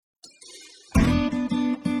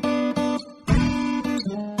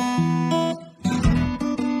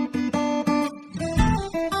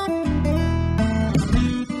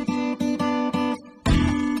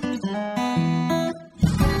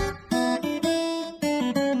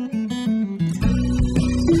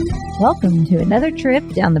Welcome to another trip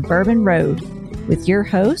down the Bourbon Road with your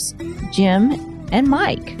hosts, Jim and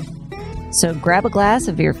Mike. So grab a glass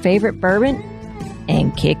of your favorite bourbon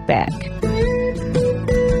and kick back.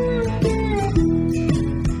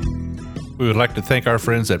 We would like to thank our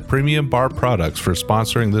friends at Premium Bar Products for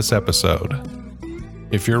sponsoring this episode.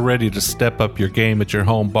 If you're ready to step up your game at your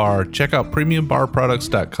home bar, check out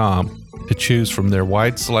PremiumBarProducts.com to choose from their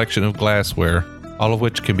wide selection of glassware, all of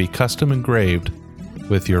which can be custom engraved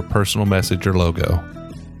with your personal message or logo.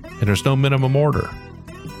 And there's no minimum order.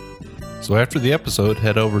 So after the episode,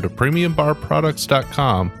 head over to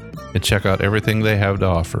PremiumBarProducts.com and check out everything they have to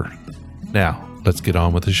offer. Now, let's get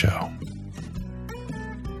on with the show.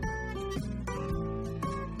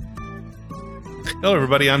 Hello,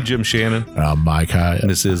 everybody. I'm Jim Shannon. I'm Mike Hyatt. And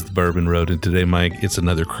this is the Bourbon Road. And today, Mike, it's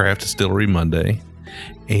another Craft Distillery Monday.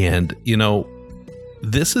 And, you know,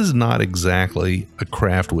 this is not exactly a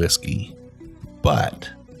craft whiskey, but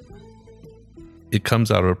it comes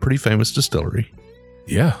out of a pretty famous distillery.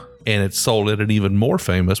 Yeah. And it's sold at an even more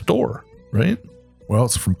famous store, right? Well,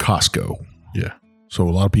 it's from Costco. Yeah. So a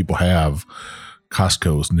lot of people have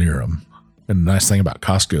Costco's near them. And the nice thing about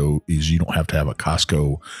Costco is you don't have to have a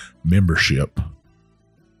Costco membership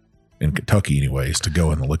in Kentucky anyways to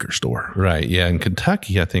go in the liquor store. Right. Yeah. In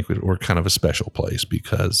Kentucky, I think we're kind of a special place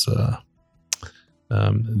because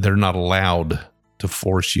they're not allowed to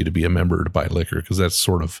force you to be a member to buy liquor because that's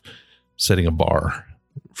sort of setting a bar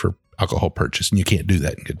for alcohol purchase, and you can't do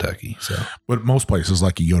that in Kentucky. So, but most places,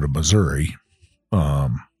 like you go to Missouri,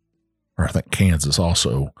 or I think Kansas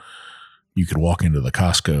also, you could walk into the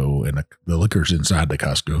Costco and the liquor's inside the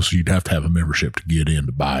Costco, so you'd have to have a membership to get in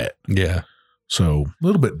to buy it. Yeah. So a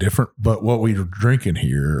little bit different, but what we're drinking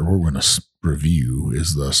here, we're going to review,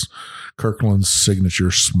 is this Kirkland's Signature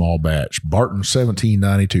Small Batch Barton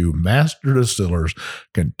 1792 Master Distillers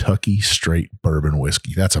Kentucky Straight Bourbon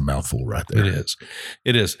Whiskey. That's a mouthful right there. It is.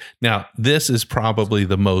 It is. Now, this is probably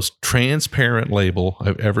the most transparent label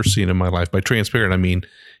I've ever seen in my life. By transparent, I mean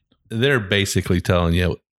they're basically telling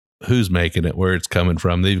you who's making it, where it's coming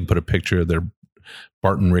from. They even put a picture of their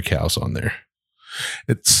Barton Rickhouse on there.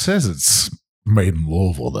 It says it's made in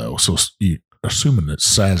Louisville, though, so you assuming it's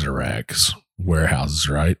Sazerac's warehouses,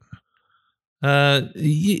 right?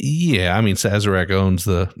 Yeah. I mean, Sazerac owns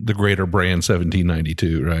the greater brand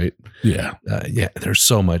 1792, right? Yeah. Yeah. There's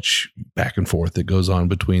so much back and forth that goes on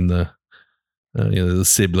between the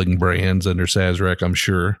sibling brands under Sazerac, I'm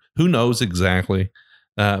sure. Who knows exactly?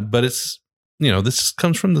 But it's, this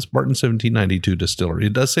comes from this Barton 1792 distillery.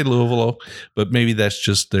 It does say Louisville, but maybe that's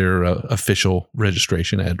just their official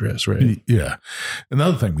registration address, right? Yeah.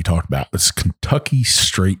 Another thing we talked about is Kentucky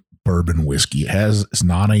Straight Bourbon Whiskey. It's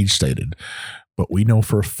non-age stated, but we know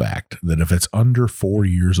for a fact that if it's under 4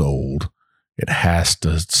 years old, it has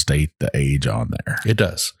to state the age on there. It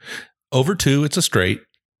does. Over 2, it's a straight.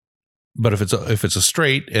 But if it's a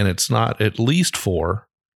straight and it's not at least 4,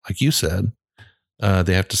 like you said,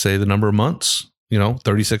 they have to say the number of months,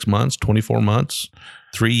 36 months, 24 months,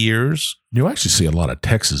 3 years. You actually see a lot of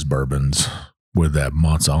Texas bourbons with that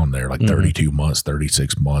months on there, like 32 months,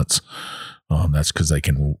 36 months. That's because they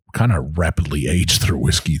can kind of rapidly age their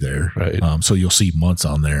whiskey there. Right. So you'll see months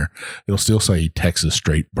on there. It'll still say Texas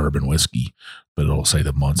Straight Bourbon Whiskey, but it'll say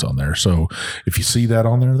the months on there. So if you see that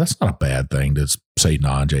on there, that's not a bad thing to say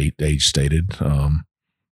non-age stated.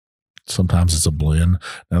 Sometimes it's a blend.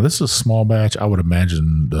 Now, this is a small batch. I would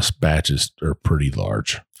imagine the batches are pretty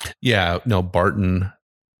large. Yeah. No, Barton,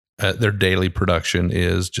 their daily production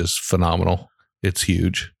is just phenomenal. It's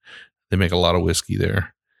huge. They make a lot of whiskey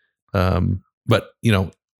there. But,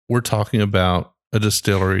 we're talking about a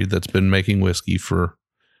distillery that's been making whiskey for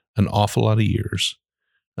an awful lot of years,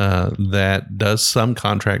 that does some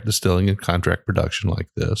contract distilling and contract production like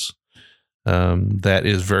this. That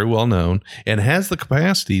is very well known and has the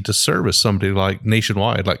capacity to service somebody like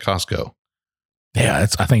nationwide, like Costco. Yeah,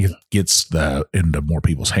 I think it gets into more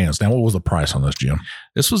people's hands. Now, what was the price on this, Jim?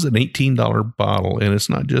 This was an $18 bottle, and it's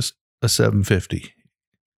not just a $7.50.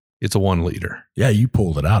 It's a 1 liter. Yeah, you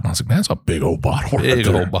pulled it out, and I was like, that's a big old bottle. Big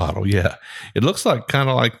old bottle, yeah. It looks like kind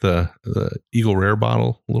of like the Eagle Rare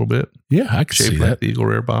bottle a little bit. Yeah, I can see like that. The Eagle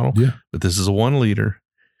Rare bottle. Yeah. But this is a 1 liter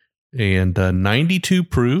and 92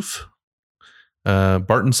 proof. Barton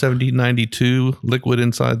 1792 liquid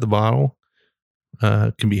inside the bottle.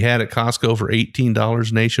 Can be had at Costco for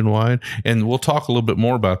 $18 nationwide. And we'll talk a little bit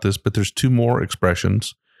more about this, but there's 2 more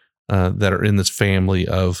expressions that are in this family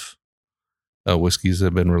of whiskeys that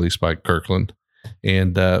have been released by Kirkland.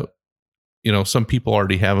 And, some people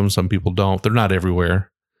already have them. Some people don't. They're not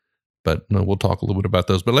everywhere. But we'll talk a little bit about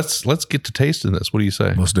those. But let's get to tasting this. What do you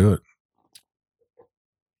say? Let's do it.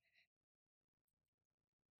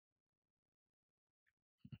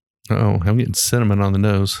 Oh, I'm getting cinnamon on the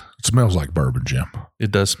nose. It smells like bourbon, Jim.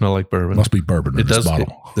 It does smell like bourbon. Must be bourbon in this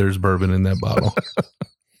bottle. There's bourbon in that bottle.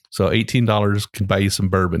 So $18 can buy you some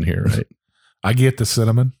bourbon here, right? I get the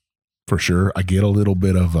cinnamon for sure. I get a little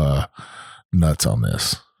bit of nuts on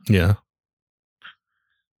this. Yeah.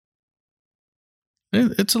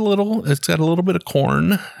 It's got a little bit of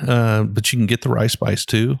corn, but you can get the rye spice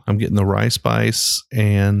too. I'm getting the rye spice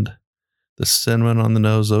and the cinnamon on the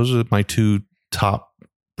nose. Those are my two top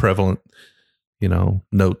prevalent,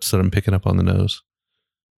 notes that I'm picking up on the nose.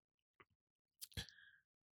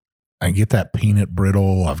 I get that peanut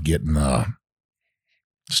brittle. I'm getting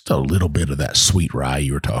just a little bit of that sweet rye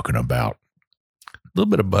you were talking about. A little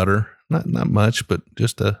bit of butter, not much, but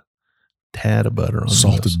just a tad of butter on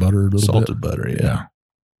salted butter, a little salted bit. Butter, yeah.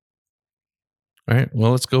 All right,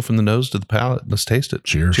 well, let's go from the nose to the palate. Let's taste it.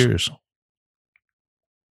 Cheers. Cheers.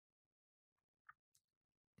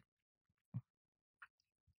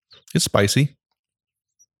 It's spicy.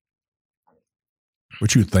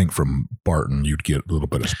 Which you would think from Barton, you'd get a little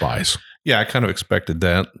bit of spice. Yeah, I kind of expected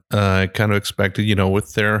that. I kind of expected,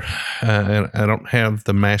 with their, and I don't have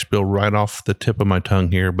the mash bill right off the tip of my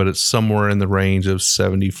tongue here, but it's somewhere in the range of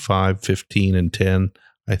 75, 15, and 10,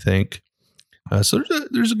 I think. So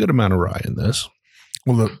there's a good amount of rye in this.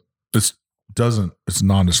 Well, it's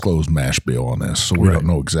non-disclosed mash bill on this, so we don't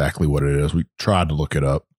know exactly what it is. We tried to look it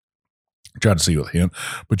up, tried to see with him,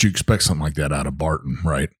 but you expect something like that out of Barton,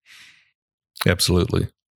 right? Absolutely.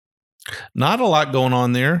 Not a lot going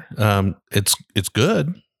on there. It's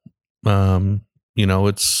good.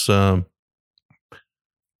 It's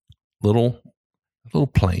little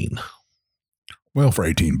plain. Well, for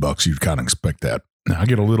 $18, you'd kind of expect that. Now, I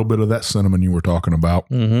get a little bit of that cinnamon you were talking about.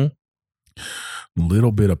 Mm-hmm. A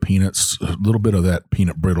little bit of peanuts, a little bit of that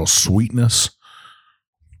peanut brittle sweetness,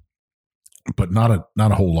 but not a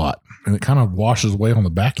whole lot. And it kind of washes away on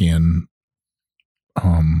the back end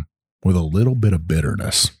with a little bit of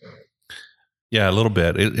bitterness. Yeah, a little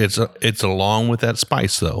bit. It's along with that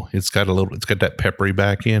spice though. It's got that peppery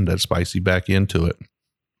back end, that spicy back end to it.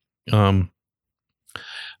 I'm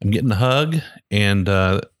getting the hug, and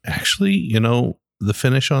actually, the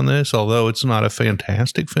finish on this, although it's not a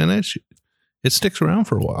fantastic finish, it sticks around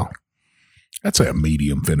for a while. I'd say a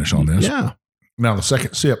medium finish on this. Yeah. Now the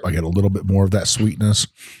second sip, I get a little bit more of that sweetness,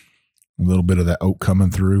 a little bit of that oak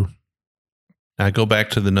coming through. I go back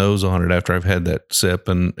to the nose on it after I've had that sip,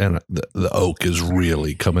 and the oak is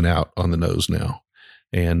really coming out on the nose now.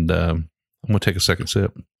 And I'm going to take a second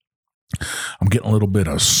sip. I'm getting a little bit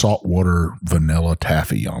of saltwater vanilla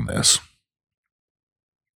taffy on this.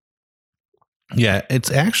 Yeah, it's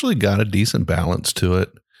actually got a decent balance to it.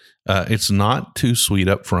 It's not too sweet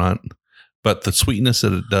up front, but the sweetness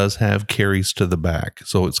that it does have carries to the back.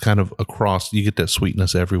 So it's kind of across, you get that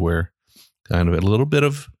sweetness everywhere. Kind of a little bit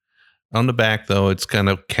of on the back, though, it's kind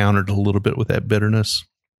of countered a little bit with that bitterness.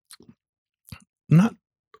 Not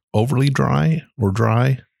overly dry,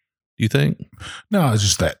 do you think? No, it's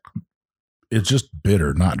just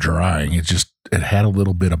bitter, not drying. It had a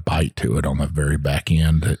little bit of bite to it on the very back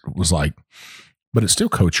end. It was like, but it still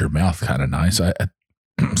coats your mouth kind of nice.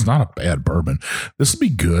 It's not a bad bourbon. This would be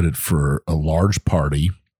good for a large party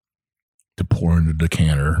to pour into a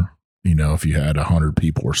decanter, if you had 100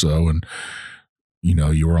 people or so and,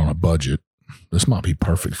 you were on a budget. This might be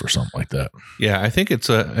perfect for something like that. Yeah, I think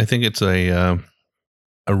it's a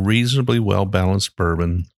reasonably well-balanced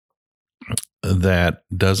bourbon that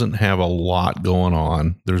doesn't have a lot going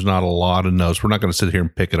on. There's not a lot of notes. We're not going to sit here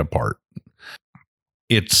and pick it apart.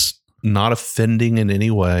 It's not offending in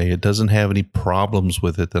any way. It doesn't have any problems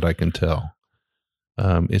with it that I can tell.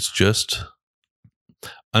 It's just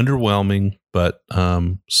underwhelming, but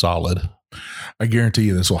solid. I guarantee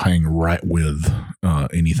you this will hang right with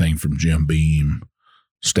anything from Jim Beam,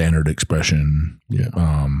 Standard Expression,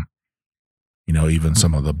 even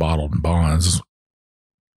some of the bottled and bonds.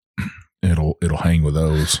 It'll hang with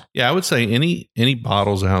those. Yeah, I would say any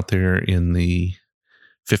bottles out there in the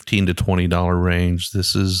 $15 to $20 range,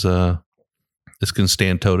 this can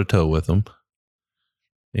stand toe to toe with them.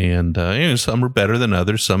 And some are better than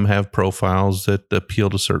others. Some have profiles that appeal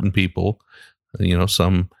to certain people.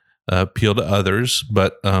 Some appeal to others.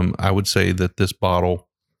 But I would say that this bottle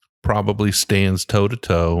probably stands toe to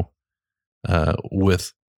toe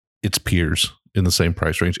with its peers in the same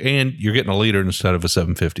price range, and you're getting a liter instead of a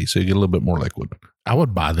 750, so you get a little bit more liquid. I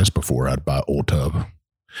would buy this before I'd buy Old Tub.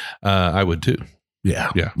 I would too.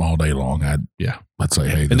 Yeah, all day long. I'd say,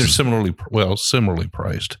 hey, and they're similarly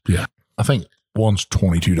priced. Yeah, I think one's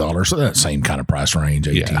 $22, so that same kind of price range,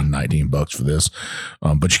 $19 for this.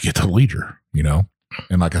 But you get the liter,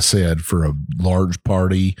 and like I said, for a large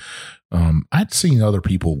party, I'd seen other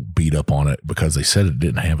people beat up on it because they said it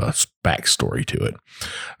didn't have a backstory to it.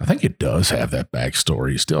 I think it does have that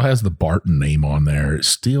backstory. It still has the Barton name on there. It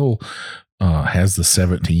still has the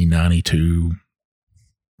 1792.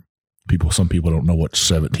 Some people don't know what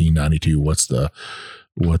 1792.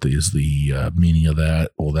 What is the meaning of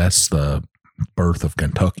that? Well, that's the birth of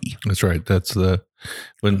Kentucky. That's right. That's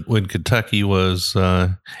when Kentucky was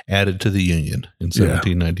added to the Union in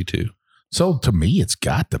 1792. So to me, it's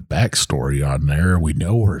got the backstory on there. We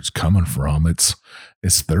know where it's coming from. It's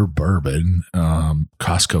their bourbon.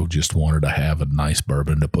 Costco just wanted to have a nice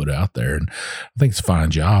bourbon to put out there, and I think it's a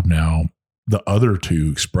fine job. Now, the other two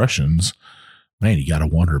expressions, man, you got to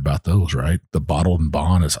wonder about those, right? The bottled and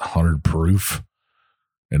bond is 100 proof,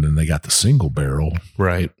 and then they got the single barrel,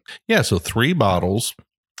 right? Yeah, so 3 bottles,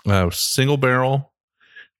 single barrel,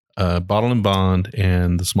 bottled and bond,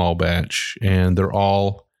 and the small batch, and they're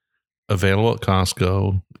all available at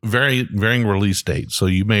Costco, varying release dates. So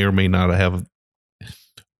you may or may not have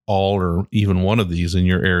all or even one of these in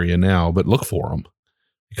your area now, but look for them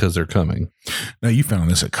because they're coming. Now, you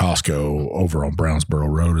found this at Costco over on Brownsboro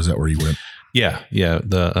Road. Is that where you went? Yeah.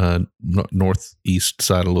 The northeast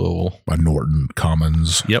side of Louisville. By Norton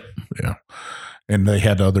Commons. Yep. Yeah. And they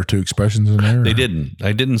had the other 2 expressions in there? They didn't.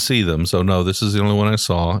 I didn't see them. So, no, this is the only one I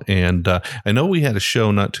saw. And I know we had a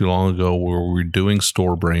show not too long ago where we were doing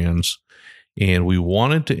store brands, and we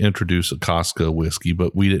wanted to introduce a Costco whiskey,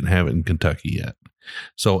 but we didn't have it in Kentucky yet.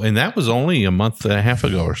 So, and that was only a month and a half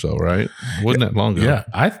ago or so, right? Wasn't that long ago? Yeah.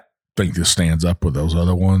 I think this stands up with those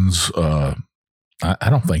other ones. I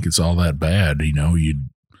don't think it's all that bad. You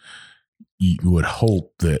would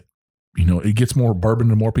hope that, it gets more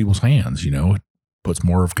bourbon in more people's hands. It puts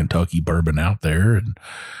more of Kentucky bourbon out there, and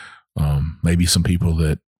maybe some people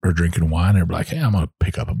that are drinking wine are like, hey, I'm going to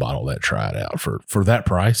pick up a bottle of that, try it out for that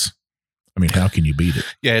price. I mean, how can you beat it?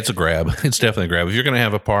 Yeah, it's a grab. It's definitely a grab. If you're going to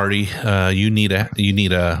have a party, you need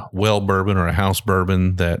a well bourbon or a house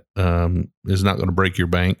bourbon that is not going to break your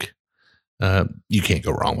bank. You can't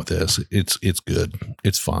go wrong with this. It's good.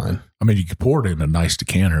 It's fine. I mean, you could pour it in a nice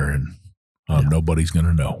decanter, and nobody's going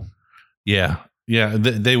to know. Yeah.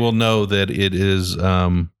 They will know that it is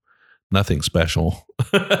nothing special.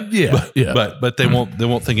 But they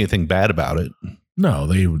won't think anything bad about it. No,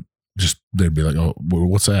 they'd be like, oh, well,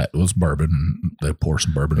 what's that? Well, it's bourbon. And they pour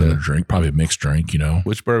some bourbon in their drink, probably a mixed drink,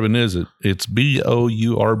 Which bourbon is it? It's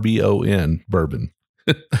BOURBON, bourbon.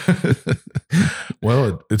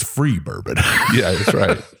 Well, it's free bourbon. Yeah, that's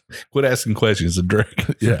right. Quit asking questions and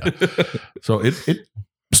drink. Yeah. So it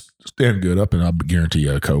stand good up, and I'll guarantee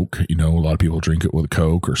you a Coke. A lot of people drink it with a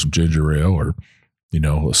Coke or some ginger ale or,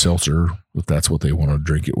 a seltzer, if that's what they want to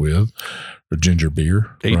drink it with, or ginger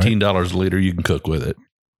beer. $18 a liter, you can cook with it.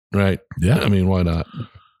 Right. Yeah. I mean, why not?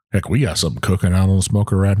 Heck, we got something cooking out on the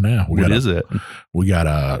smoker right now. What is it? We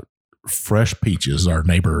got fresh peaches. Our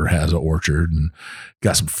neighbor has an orchard and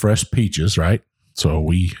got some fresh peaches, right? So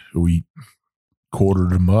we quartered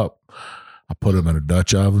them up. I put them in a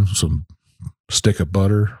Dutch oven, some stick of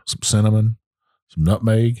butter, some cinnamon, some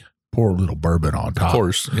nutmeg, pour a little bourbon on top. Of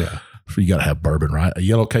course, yeah. So you got to have bourbon, right? A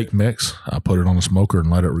yellow cake mix. I put it on the smoker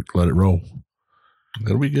and let it roll.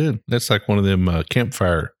 That'll be good. That's like one of them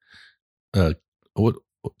campfire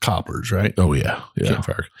cobbers, right? Oh yeah.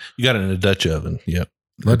 Campfire. You got it in a Dutch oven. Yep.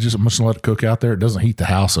 Let it cook out there. It doesn't heat the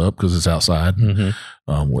house up because it's outside.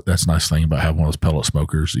 Mm-hmm. That's the nice thing about having one of those pellet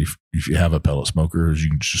smokers. If you have a pellet smoker, is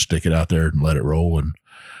you can just stick it out there and let it roll, and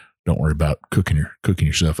don't worry about cooking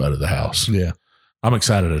yourself out of the house. Yeah. I'm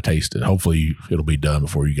excited to taste it. Hopefully it'll be done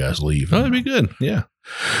before you guys leave. Oh, that'd be good. Yeah.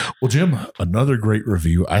 Well, Jim, another great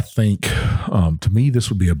review. I think, to me, this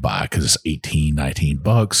would be a buy because it's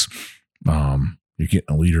 $19 you're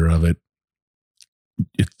getting a liter of it.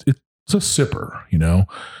 It's a sipper, I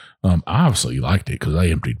obviously liked it because I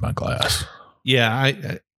emptied my glass.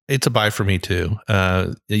 Yeah. It's a buy for me too.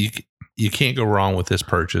 You can't go wrong with this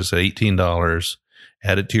purchase at $18.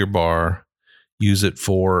 Add it to your bar, use it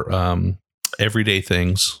for, everyday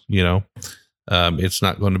things, it's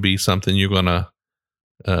not going to be something you're going to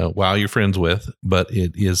wow your friends with, but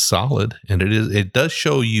it is solid, and it does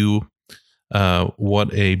show you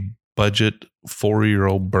what a budget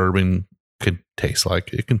 4-year-old bourbon could taste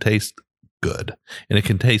like. It can taste good, and it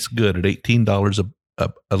can taste good at $18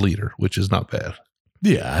 a liter, which is not bad.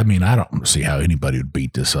 Yeah, I mean, I don't see how anybody would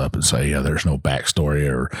beat this up and say, yeah, there's no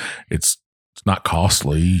backstory or it's not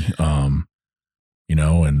costly.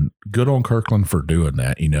 And good on Kirkland for doing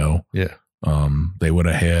that, Yeah. They went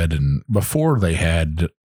ahead, and before they had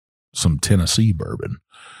some Tennessee bourbon,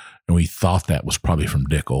 and we thought that was probably from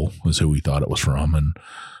Dickel, was who we thought it was from. And,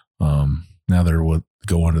 now they're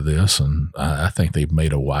going to this, and I think they've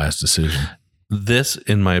made a wise decision. This,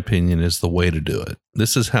 in my opinion, is the way to do it.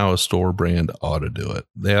 This is how a store brand ought to do it.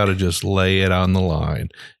 They ought to just lay it on the line,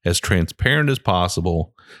 as transparent as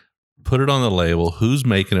possible, put it on the label, who's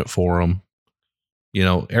making it for them,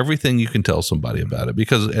 everything you can tell somebody about it,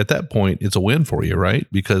 because at that point it's a win for you, right?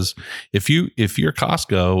 Because if you're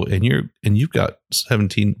Costco and you've got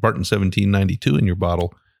Barton 1792 in your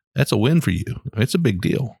bottle, that's a win for you. It's a big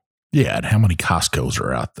deal. Yeah. And how many Costcos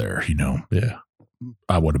are out there, Yeah.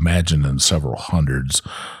 I would imagine in several hundreds,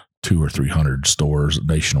 200 or 300 stores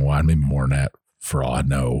nationwide, maybe more than that, for all I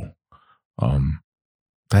know.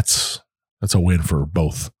 That's a win for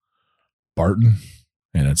both Barton,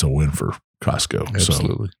 and it's a win for Costco.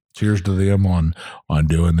 Absolutely. So cheers to them on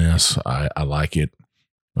doing this. I like it.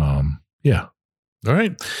 Yeah. All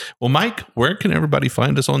right. Well, Mike, where can everybody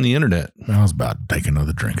find us on the internet? I was about to take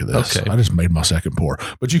another drink of this. Okay. I just made my second pour.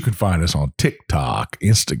 But you can find us on TikTok,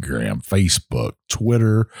 Instagram, Facebook,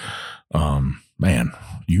 Twitter, YouTube.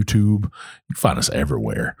 You can find us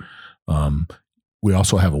everywhere. We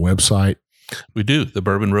also have a website. We do,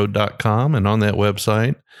 thebourbonroad.com. And on that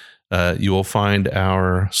website, you will find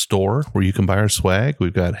our store where you can buy our swag.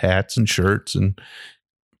 We've got hats and shirts and,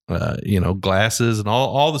 glasses and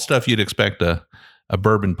all the stuff you'd expect a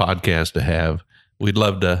bourbon podcast to have. We'd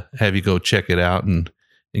love to have you go check it out and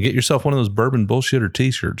get yourself one of those bourbon bullshitter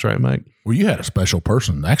t-shirts, right, Mike? Well, you had a special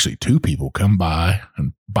person, actually 2 people, come by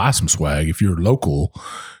and buy some swag. If you're local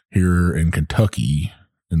here in Kentucky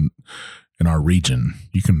in our region,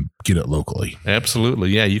 you can get it locally.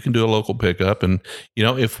 Absolutely. Yeah, you can do a local pickup. And,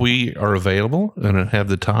 if we are available and have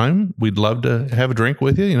the time, we'd love to have a drink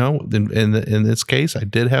with you. In this case, I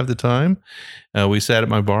did have the time. We sat at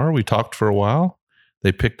my bar. We talked for a while.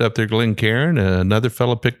 They picked up their Glencairn. Another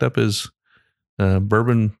fella picked up his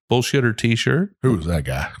bourbon bullshitter t-shirt. Who was that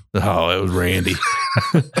guy? Oh, it was Randy.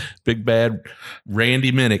 Big bad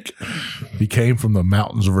Randy Minnick. He came from the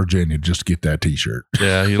mountains of Virginia just to get that t-shirt.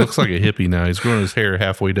 Yeah, he looks like a hippie now. He's growing his hair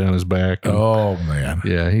halfway down his back. Oh, man.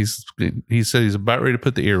 Yeah, he said he's about ready to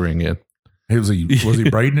put the earring in. Was he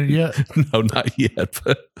braiding it yet? No, not yet.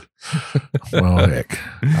 But well, heck,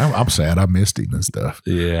 I'm sad. I missed him and stuff.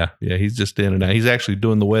 Yeah. He's just in and out. He's actually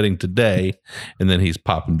doing the wedding today, and then he's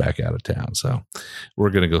popping back out of town. So we're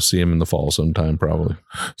going to go see him in the fall sometime, probably.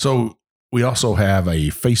 So we also have a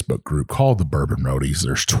Facebook group called the Bourbon Roadies.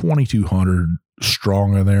 There's 2,200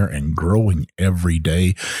 strong in there and growing every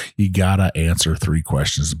day. You got to answer 3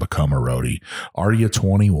 questions to become a roadie. Are you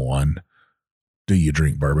 21? Do you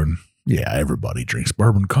drink bourbon? Yeah, everybody drinks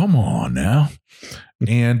bourbon. Come on now.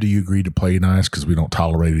 And do you agree to play nice? Because we don't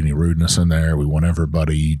tolerate any rudeness in there. We want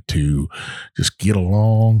everybody to just get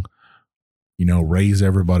along, raise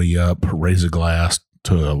everybody up, raise a glass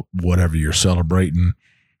to whatever you're celebrating,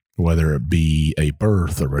 whether it be a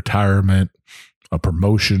birth, a retirement, a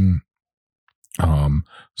promotion,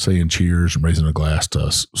 saying cheers and raising a glass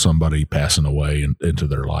to somebody passing away into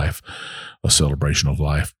their life, a celebration of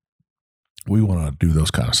life. We want to do those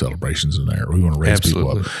kind of celebrations in there. We want to raise people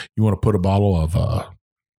up. You want to put a bottle of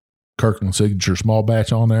Kirkland Signature Small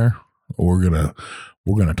Batch on there? We're gonna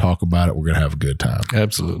talk about it. We're gonna have a good time.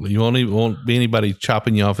 Absolutely. You won't be anybody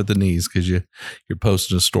chopping you off at the knees because you're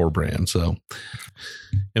posting a store brand. So,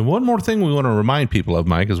 and one more thing we want to remind people of,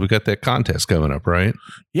 Mike, is we got that contest coming up, right?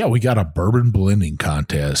 Yeah, we got a bourbon blending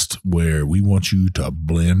contest where we want you to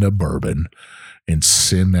blend a bourbon and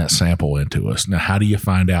send that sample into us. Now, how do you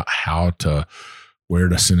find out where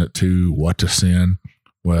to send it to, what to send?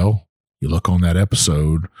 Well, you look on that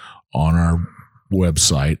episode on our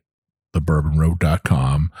website,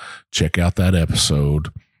 thebourbonroad.com, check out that episode,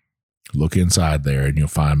 look inside there, and you'll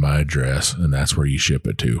find my address, and that's where you ship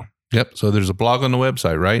it to. Yep. So there's a blog on the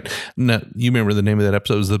website, right? Now, you remember the name of that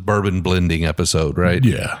episode was the bourbon blending episode, right?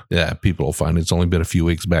 Yeah. Yeah. People will find it's only been a few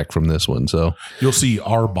weeks back from this one. So you'll see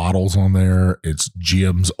our bottles on there. It's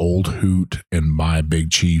Jim's Old Hoot and my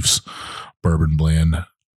Big Chief's bourbon blend.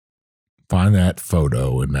 Find that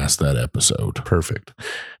photo, and that's that episode. Perfect.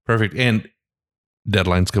 And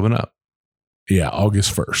deadline's coming up. Yeah.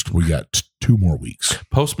 August 1st. We got 2 more weeks.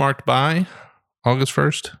 Postmarked by August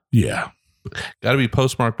 1st? Yeah. Got to be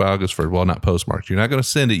postmarked by August 1st. Well, not postmarked. You're not going to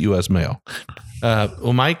send it U.S. mail.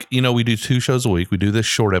 Well, Mike, we do 2 shows a week. We do this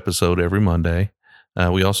short episode every Monday.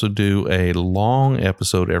 We also do a long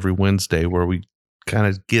episode every Wednesday where we kind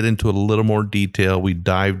of get into a little more detail. We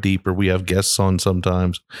dive deeper. We have guests on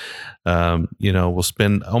sometimes. We'll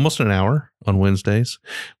spend almost an hour on Wednesdays.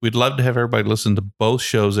 We'd love to have everybody listen to both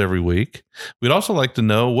shows every week. We'd also like to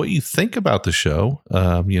know what you think about the show.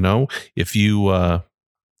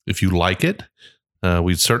 If you like it,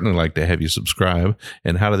 we'd certainly like to have you subscribe.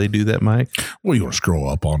 And how do they do that, Mike? Well, you want to scroll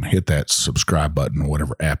up on, hit that subscribe button,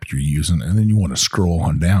 whatever app you're using, and then you want to scroll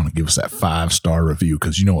on down and give us that 5-star review,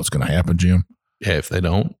 because you know what's going to happen, Jim? Yeah, if they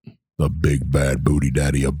don't, the big bad booty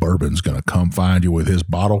daddy of bourbon's going to come find you with his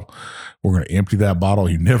bottle. We're going to empty that bottle.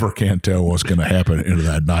 You never can tell what's going to happen into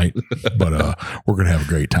that night, but we're going to have a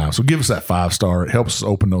great time. So give us that 5-star. It helps us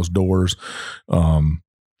open those doors.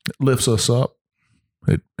 It lifts us up.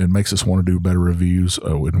 It makes us want to do better reviews,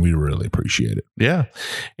 and we really appreciate it. Yeah.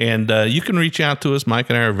 And you can reach out to us. Mike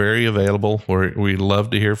and I are very available. We love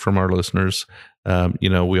to hear from our listeners.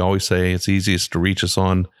 We always say it's easiest to reach us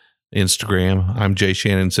on Instagram. I'm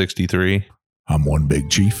JShannon63. I'm One Big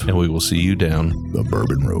Chief. And we will see you down the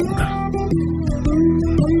Bourbon Road.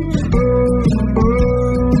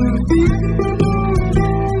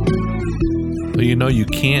 You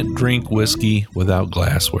can't drink whiskey without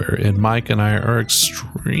glassware, and Mike and I are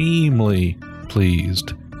extremely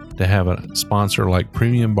pleased to have a sponsor like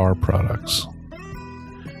Premium Bar Products.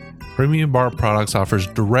 Premium Bar Products offers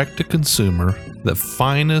direct-to-consumer the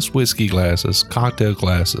finest whiskey glasses, cocktail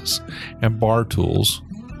glasses, and bar tools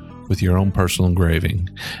with your own personal engraving.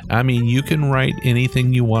 I mean, you can write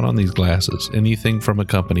anything you want on these glasses, anything from a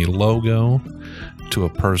company logo to a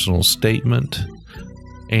personal statement,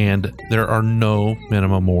 and there are no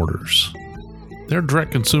minimum orders. Their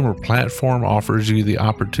direct consumer platform offers you the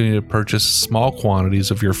opportunity to purchase small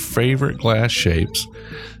quantities of your favorite glass shapes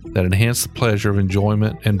that enhance the pleasure of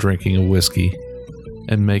enjoyment and drinking of whiskey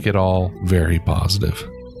and make it all very positive.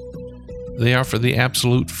 They offer the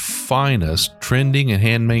absolute finest trending and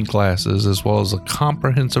handmade glasses, as well as a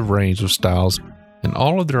comprehensive range of styles, and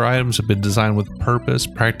all of their items have been designed with purpose,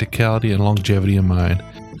 practicality, and longevity in mind.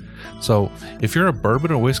 So if you're a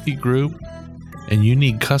bourbon or whiskey group and you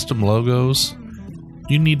need custom logos,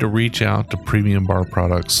 you need to reach out to Premium Bar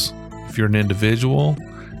Products. If you're an individual,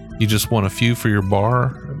 you just want a few for your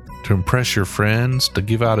bar, to impress your friends, to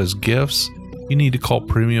give out as gifts, you need to call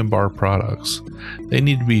Premium Bar Products. They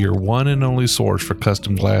need to be your one and only source for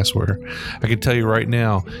custom glassware. I can tell you right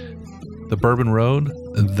now, the Bourbon Road,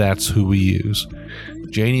 that's who we use.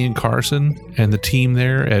 Janie and Carson and the team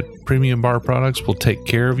there at Premium Bar Products will take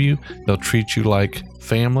care of you. They'll treat you like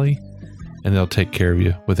family, and they'll take care of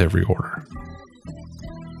you with every order.